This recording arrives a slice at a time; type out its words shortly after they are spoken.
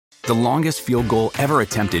The longest field goal ever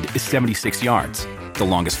attempted is 76 yards. The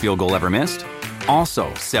longest field goal ever missed?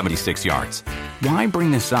 Also 76 yards. Why bring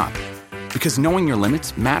this up? Because knowing your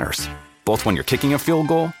limits matters, both when you're kicking a field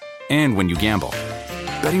goal and when you gamble.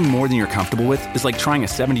 Betting more than you're comfortable with is like trying a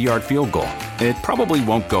 70-yard field goal. It probably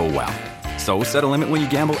won't go well. So set a limit when you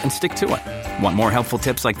gamble and stick to it. Want more helpful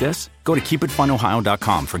tips like this? Go to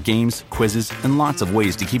keepitfunohio.com for games, quizzes, and lots of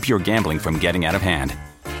ways to keep your gambling from getting out of hand.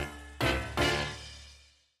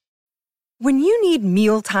 When you need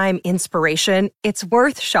mealtime inspiration, it's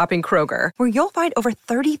worth shopping Kroger, where you'll find over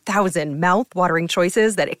 30,000 mouth-watering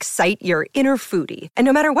choices that excite your inner foodie. And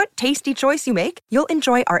no matter what tasty choice you make, you'll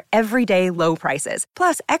enjoy our everyday low prices,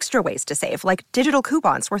 plus extra ways to save, like digital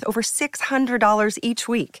coupons worth over $600 each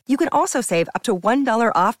week. You can also save up to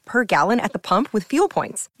 $1 off per gallon at the pump with fuel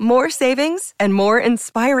points. More savings and more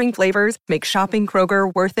inspiring flavors make shopping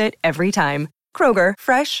Kroger worth it every time. Kroger,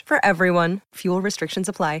 fresh for everyone. Fuel restrictions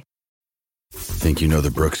apply. Think you know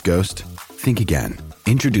the Brooks Ghost? Think again.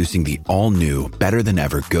 Introducing the all-new,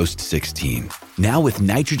 better-than-ever Ghost 16. Now with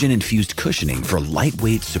nitrogen-infused cushioning for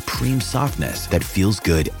lightweight, supreme softness that feels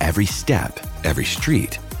good every step, every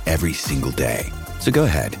street, every single day. So go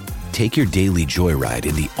ahead, take your daily joyride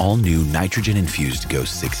in the all-new nitrogen-infused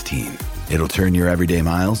Ghost 16. It'll turn your everyday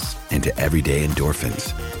miles into everyday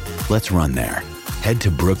endorphins. Let's run there. Head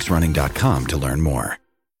to brooksrunning.com to learn more.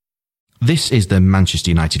 This is the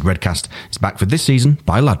Manchester United Redcast. It's back for this season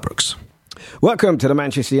by Ladbrokes. Welcome to the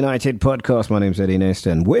Manchester United podcast. My name's Eddie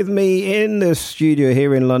Neston. With me in the studio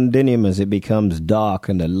here in Londinium as it becomes dark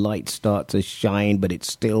and the lights start to shine, but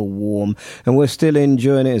it's still warm and we're still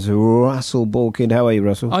enjoying it, is Russell Balkin. How are you,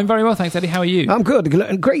 Russell? I'm very well, thanks, Eddie. How are you? I'm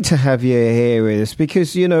good. Great to have you here with us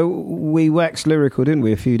because, you know, we waxed lyrical, didn't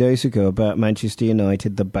we, a few days ago about Manchester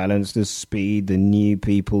United, the balance, the speed, the new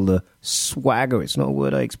people, the swagger. It's not a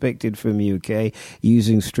word I expected from you, okay,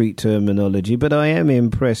 using street terminology, but I am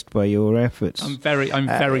impressed by your efforts. I'm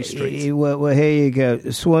very street. Well, here you go.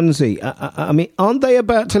 Swansea. I mean, aren't they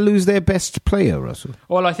about to lose their best player, Russell?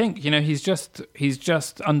 Well, I think, you know, he's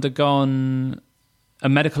just undergone a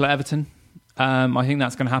medical at Everton. I think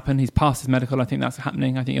that's going to happen. He's passed his medical. I think that's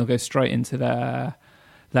happening. I think he'll go straight into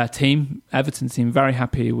their team. Everton seem very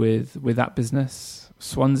happy with that business.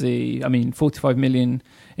 Swansea, I mean, 45 million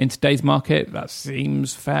in today's market, that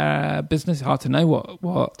seems fair business. Hard to know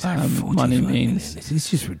what money means. It's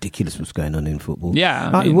just ridiculous what's going on in football. Yeah.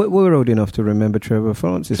 I mean, we're old enough to remember Trevor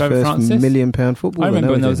Francis' first £1 million football. I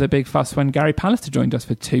remember when there was a big fuss when Gary Pallister joined us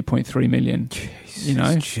for 2.3 million. Jeez, you know,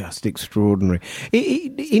 it's just extraordinary.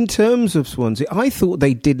 In terms of Swansea, I thought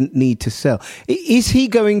they didn't need to sell. Is he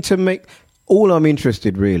going to make... All I'm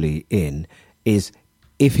interested really in is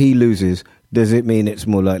if he loses... Does it mean it's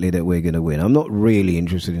more likely that we're going to win? I'm not really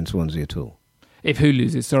interested in Swansea at all. If who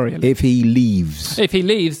loses? Sorry. If he leaves. If he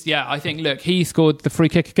leaves, yeah, I think, look, he scored the free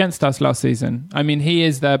kick against us last season. I mean, he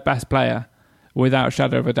is their best player, without a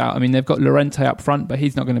shadow of a doubt. I mean, they've got Llorente up front, but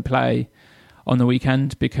he's not going to play on the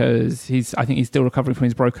weekend because I think he's still recovering from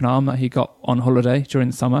his broken arm that he got on holiday during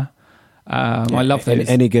the summer. I love those.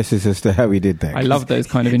 Any guesses as to how he did that? I love those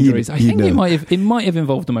kind of injuries. I think it might have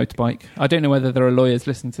involved a motorbike. I don't know whether there are lawyers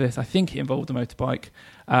listening to this. I think it involved a motorbike.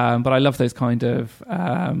 But I love those kind of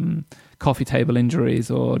coffee table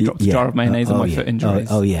injuries or dropped a jar of mayonnaise on my foot injuries.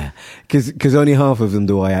 Oh yeah, because only half of them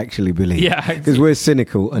do I actually believe. Yeah, because we're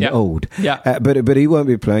cynical and old. Yeah, but he won't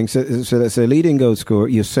be playing. So that's a leading goal scorer.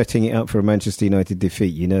 You're setting it up for a Manchester United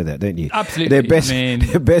defeat. You know that, don't you? Absolutely.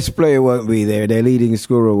 Their best player won't be there. Their leading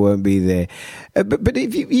scorer won't be there. But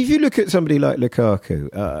if you look at somebody like Lukaku,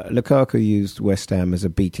 Lukaku used West Ham as a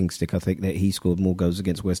beating stick. I think that he scored more goals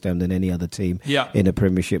against West Ham than any other team in a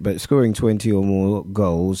Premiership. But scoring 20 or more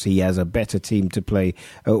goals, he has a better team to play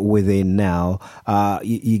within now.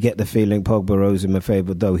 You get the feeling Pogba owes him a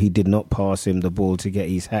favour, though he did not pass him the ball to get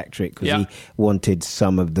his hat-trick because he wanted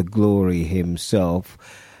some of the glory himself.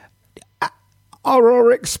 Are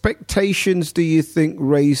our expectations, do you think,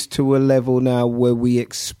 raised to a level now where we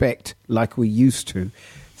expect, like we used to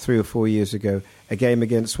 3 or 4 years ago, a game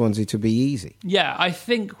against Swansea to be easy? Yeah, I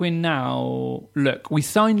think we're now... Look, we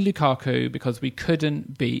signed Lukaku because we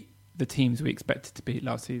couldn't beat the teams we expected to beat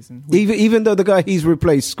last season. Even though the guy he's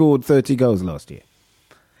replaced scored 30 goals last year?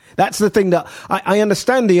 That's the thing that I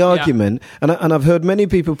understand the argument, and I've heard many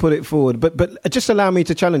people put it forward, but just allow me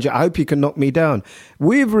to challenge it. I hope you can knock me down.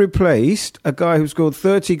 We've replaced a guy who scored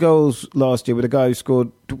 30 goals last year with a guy who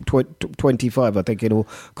scored 25, I think, in all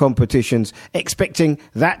competitions, expecting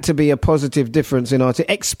that to be a positive difference in our team.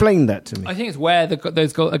 Explain that to me. I think it's where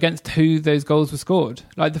those goals, against who those goals were scored.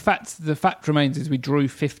 Like the fact remains is we drew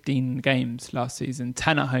 15 games last season,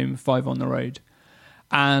 10 at home, 5 on the road,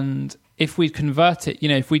 and if we convert it,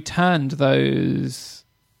 if we turned those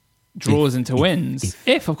draws into wins,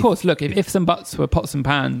 if ifs and buts were pots and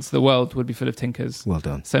pans, the world would be full of tinkers. Well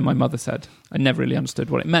done. So my mother said. I never really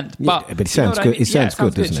understood what it meant. But it sounds good. It sounds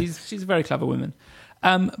good, doesn't it? She's a very clever woman.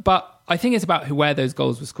 But I think it's about where those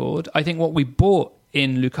goals were scored. I think what we bought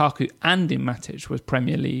in Lukaku and in Matic was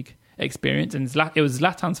Premier League experience, and it was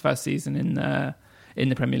Zlatan's first season in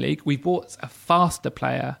the Premier League. We bought a faster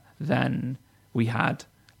player than we had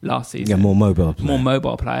last season. Yeah, more mobile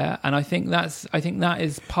player, and I think that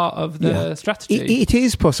is part of the strategy. It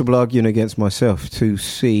is possible, arguing against myself, to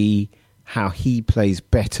see how he plays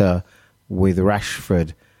better with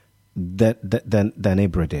Rashford than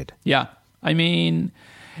Ibra did. Yeah, I mean,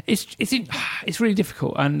 it's really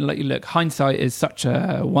difficult, and look, hindsight is such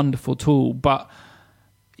a wonderful tool, but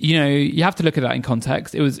you have to look at that in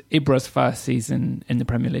context. It was Ibra's first season in the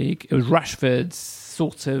Premier League. It was Rashford's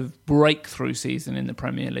sort of breakthrough season in the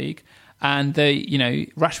Premier League, and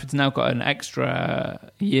Rashford's now got an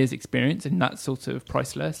extra year's experience, and that's sort of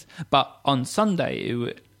priceless. But on Sunday,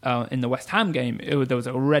 in the West Ham game, there was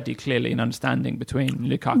already clearly an understanding between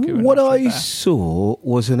Lukaku and what Rashford I there. saw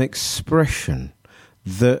was an expression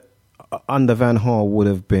that under Van Gaal would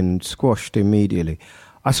have been squashed immediately.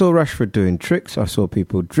 I saw Rashford doing tricks. I saw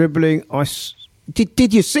people dribbling.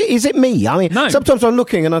 Did you see? Is it me? I mean, no. Sometimes I'm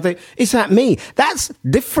looking and I think, is that me? That's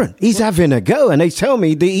different. He's having a go, and they tell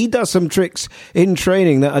me that he does some tricks in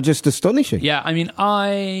training that are just astonishing. Yeah, I mean,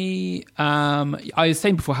 I was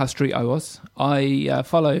saying before how street I was. I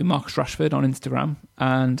follow Marcus Rashford on Instagram,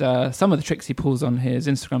 and some of the tricks he pulls on his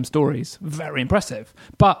Instagram stories, very impressive.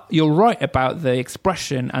 But you're right about the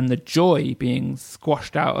expression and the joy being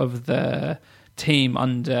squashed out of the team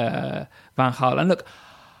under Van Gaal. And look,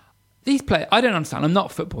 these players, I don't understand. I'm not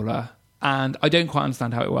a footballer, and I don't quite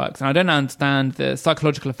understand how it works, and I don't understand the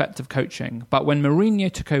psychological effect of coaching. But when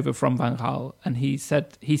Mourinho took over from Van Gaal, and he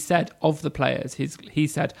said of the players, he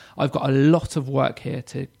said, I've got a lot of work here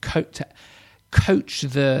to coach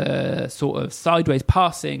the sort of sideways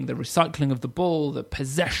passing, the recycling of the ball, the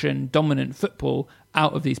possession, dominant football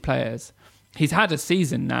out of these players. He's had a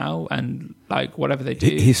season now, and whatever they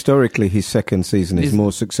do, historically, his second season is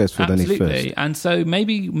more successful than his first. And so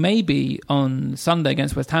maybe on Sunday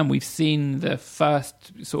against West Ham, we've seen the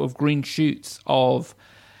first sort of green shoots of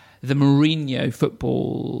the Mourinho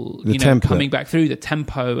football, coming back through the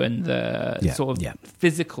tempo and the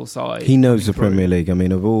physical side. He knows the Premier League. I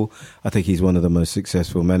mean, of all, I think he's one of the most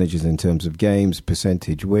successful managers in terms of games,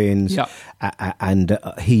 percentage wins, and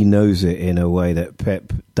he knows it in a way that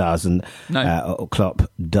Pep doesn't, or Klopp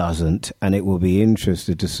doesn't, and it will be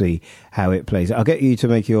interesting to see how it plays. I'll get you to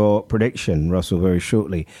make your prediction, Russell, very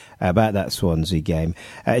shortly about that Swansea game.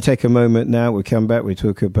 Take a moment now. We'll come back. We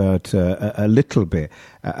talk about a little bit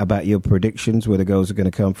about your predictions, where the goals are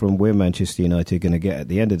going to come from, where Manchester United are going to get at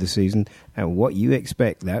the end of the season, and what you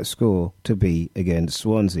expect that score to be against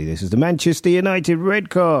Swansea. This is the Manchester United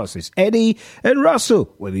Redcast. It's Eddie and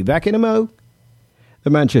Russell. We'll be back in a mo. The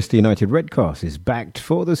Manchester United Redcast is backed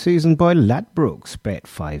for the season by Ladbrokes. Bet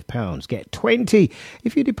 £5, get 20.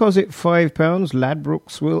 If you deposit £5,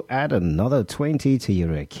 Ladbrokes will add another 20 to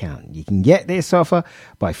your account. You can get this offer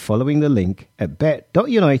by following the link at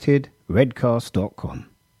bet.unitedredcast.com.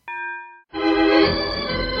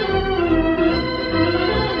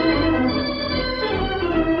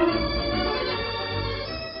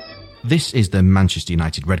 This is the Manchester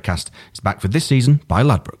United Redcast. It's back for this season by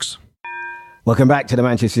Ladbrokes. Welcome back to the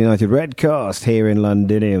Manchester United Redcast here in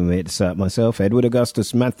Londinium. It's myself, Edward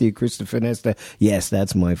Augustus, Matthew Christopher Nesta. Yes,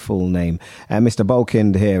 that's my full name. Mr.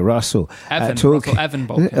 Balkind here, Russell. Russell Evan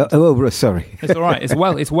Balkind. Sorry. It's all right.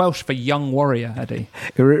 It's Welsh for young warrior, Eddie.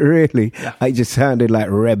 Really? Yeah. I just sounded like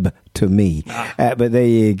Reb to me. But there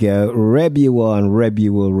you go. Reb you are and Reb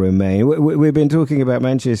you will remain. We've been talking about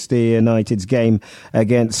Manchester United's game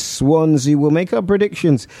against Swansea. We'll make our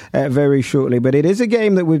predictions very shortly, but it is a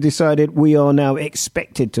game that we've decided we are now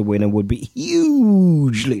expected to win and would be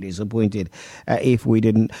hugely disappointed if we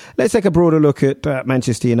didn't. Let's take a broader look at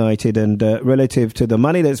Manchester United and relative to the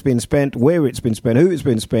money that's been spent, where it's been spent, who it's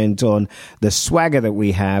been spent on, the swagger that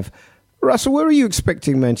we have. Russell, where are you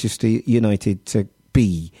expecting Manchester United to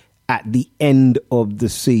be at the end of the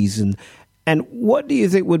season? And what do you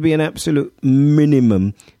think would be an absolute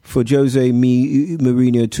minimum for Jose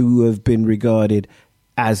Mourinho to have been regarded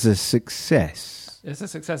as a success? It's a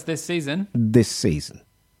success this season. This season.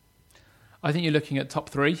 I think you're looking at top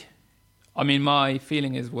three. I mean, my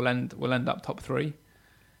feeling is we'll end up top three.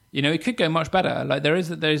 It could go much better. There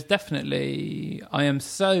is definitely. I am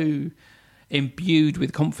so imbued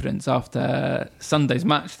with confidence after Sunday's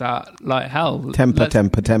match that, like, hell... Temper.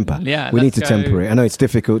 Yeah. We need to temper it. I know it's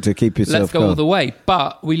difficult to keep yourself Let's go calm. all the way.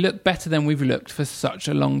 But we look better than we've looked for such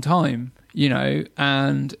a long time,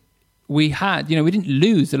 and... We didn't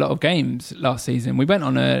lose a lot of games last season. We went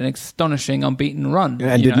on an astonishing unbeaten run.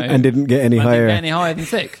 And didn't get any higher. Didn't get any higher than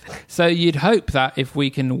 6th. So you'd hope that if we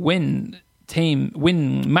can win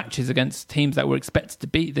matches against teams that we're expected to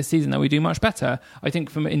beat this season, that we do much better. I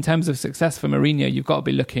think in terms of success for Mourinho, you've got to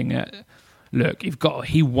be looking at,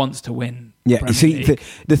 he wants to win. Yeah, you see,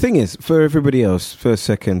 the thing is, for everybody else, first,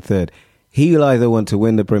 second, third, he'll either want to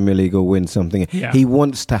win the Premier League or win something. Yeah. He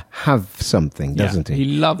wants to have something, doesn't he? He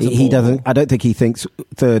loves the ball. He doesn't. I don't think he thinks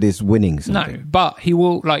third is winning something. No, but he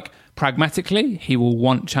will, pragmatically, he will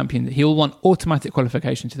want He'll want automatic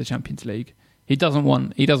qualification to the Champions League. He doesn't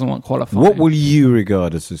want qualifying. What will you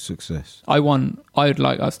regard as a success? I would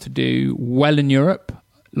like us to do well in Europe,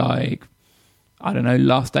 last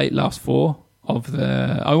 8, last 4.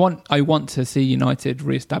 I want to see United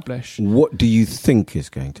re-establish. What do you think is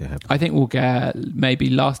going to happen? I think we'll get maybe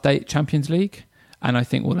last 8 Champions League, and I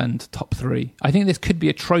think we'll end top 3. I think this could be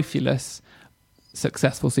a trophyless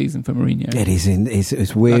successful season for Mourinho. It is.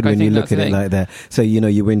 It's weird when you look at it like that. So,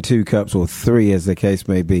 you win 2 cups or 3 as the case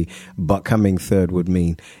may be, but coming third would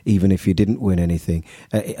mean even if you didn't win anything,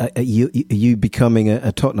 you becoming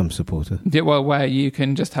a Tottenham supporter. Yeah, well, where you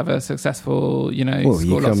can just have a successful, you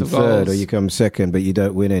score come lots of third goals. Or you come second, but you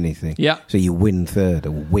don't win anything. Yeah. So you win third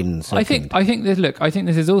or win second. I think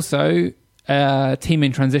this is also a team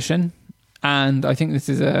in transition. And I think this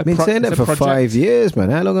is I've been saying that for project. 5 years, man.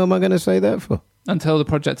 How long am I going to say that for? Until the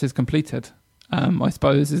project is completed, I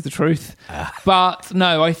suppose, is the truth. But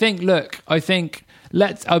no, I'll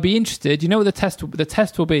be interested. You know what the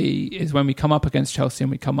test will be is when we come up against Chelsea and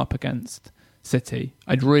we come up against City.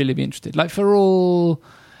 I'd really be interested. For all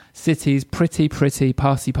City's pretty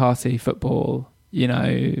party football,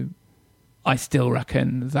 I still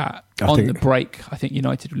reckon that the break, I think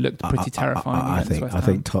United looked pretty terrifying. I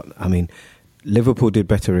think Tottenham. Liverpool did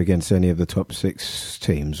better against any of the top 6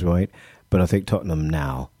 teams, right? But I think Tottenham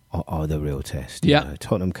now are the real test.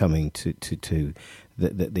 Tottenham coming to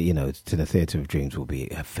the Theatre of Dreams will be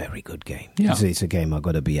a very good game. Yeah. It's a game I've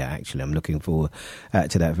got to be at. Actually, I'm looking forward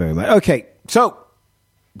to that very much. Okay, so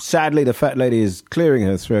sadly, the fat lady is clearing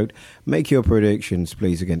her throat. Make your predictions,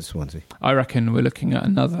 please, against Swansea. I reckon we're looking at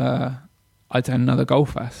another goal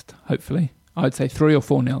fest. Hopefully, I'd say 3 or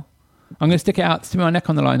 4-0. I'm going to stick it out to my neck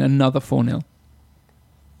on the line. Another 4-0.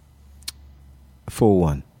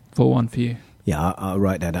 4-1. 4-1 for you. Yeah, I'll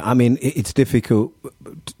write that down. It's difficult.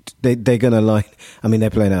 They're going to line. They're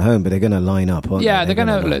playing at home, but they're going to line up, aren't they? Yeah, they're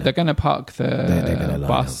going to park the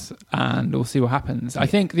bus, and we'll see what happens. I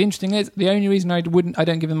think the interesting is the only reason I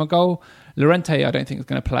don't give them a goal. Llorente, I don't think is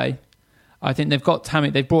going to play. I think they've got Tammy.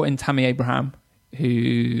 They've brought in Tammy Abraham,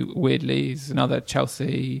 who weirdly is another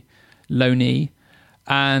Chelsea loanee.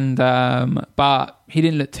 And but he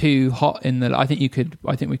didn't look too hot in the. I think we could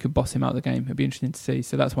boss him out of the game. It'd be interesting to see.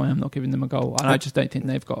 So that's why I'm not giving them a goal. And I just don't think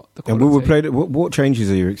they've got the quality. And what changes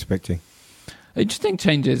are you expecting? Interesting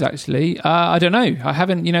changes, actually. I don't know. I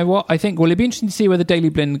haven't. You know what? I think. Well, it'd be interesting to see whether Daley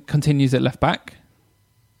Blind continues at left back.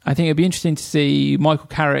 I think it'd be interesting to see Michael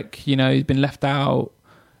Carrick. He's been left out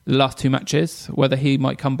the last 2 matches. Whether he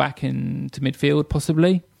might come back into midfield,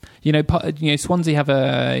 possibly. Swansea have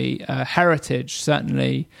a heritage,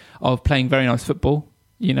 certainly, of playing very nice football,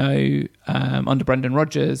 under Brendan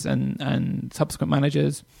Rodgers and subsequent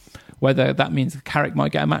managers. Whether that means Carrick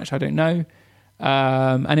might get a match, I don't know.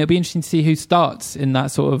 And it'll be interesting to see who starts in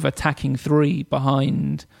that sort of attacking 3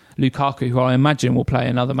 behind Lukaku, who I imagine will play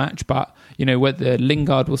another match. But, whether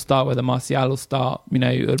Lingard will start, whether Martial will start,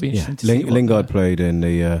 it'll be interesting to see. Lingard played in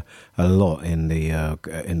a lot in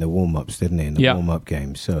the warm-ups, didn't he? In the warm-up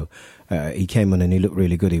game. So he came on and he looked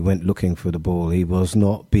really good. He went looking for the ball. He was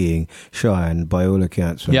not being shy, and by all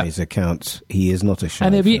accounts, from his accounts, he is not a shy.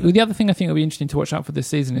 And the other thing I think will be interesting to watch out for this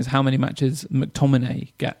season is how many matches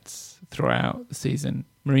McTominay gets throughout the season.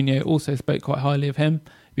 Mourinho also spoke quite highly of him.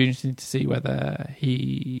 It'll be interesting to see whether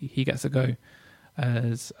he gets a go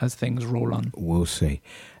as things roll on. We'll see.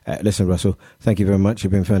 Listen, Russell, thank you very much.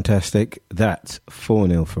 You've been fantastic. That's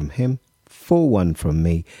 4-0 from him, 4-1 from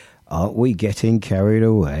me. Aren't we getting carried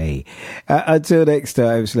away? Until next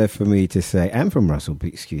time, it's left for me to say, and from Russell,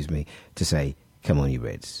 excuse me, to say, come on, you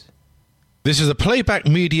Reds. This is a Playback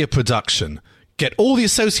Media production. Get all the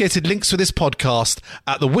associated links for this podcast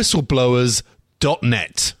at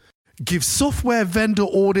thewhistleblowers.net. Give software vendor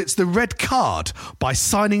audits the red card by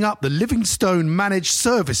signing up the Livingstone Managed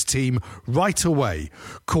Service Team right away.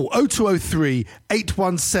 Call 0203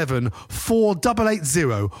 817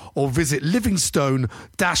 4880 or visit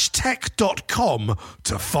livingstone-tech.com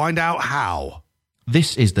to find out how.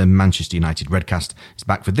 This is the Manchester United Redcast. It's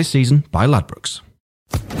back for this season by Ladbrokes.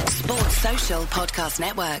 Sports Social Podcast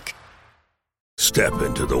Network. Step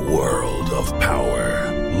into the world of power,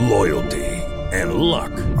 loyalty, and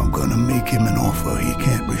luck. I'm gonna make him an offer he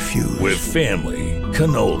can't refuse. With family,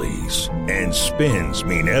 cannolis, and spins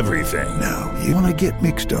mean everything. Now, you wanna get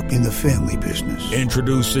mixed up in the family business.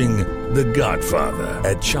 Introducing The Godfather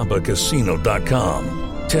at ChumbaCasino.com.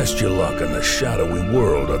 Test your luck in the shadowy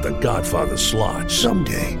world of The Godfather slot.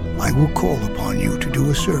 Someday, I will call upon you to do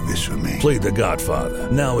a service for me. Play The Godfather,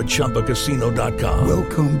 now at ChumbaCasino.com.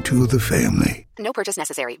 Welcome to the family. No purchase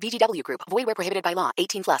necessary. VGW Group. Void where prohibited by law.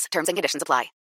 18+. Terms and conditions apply.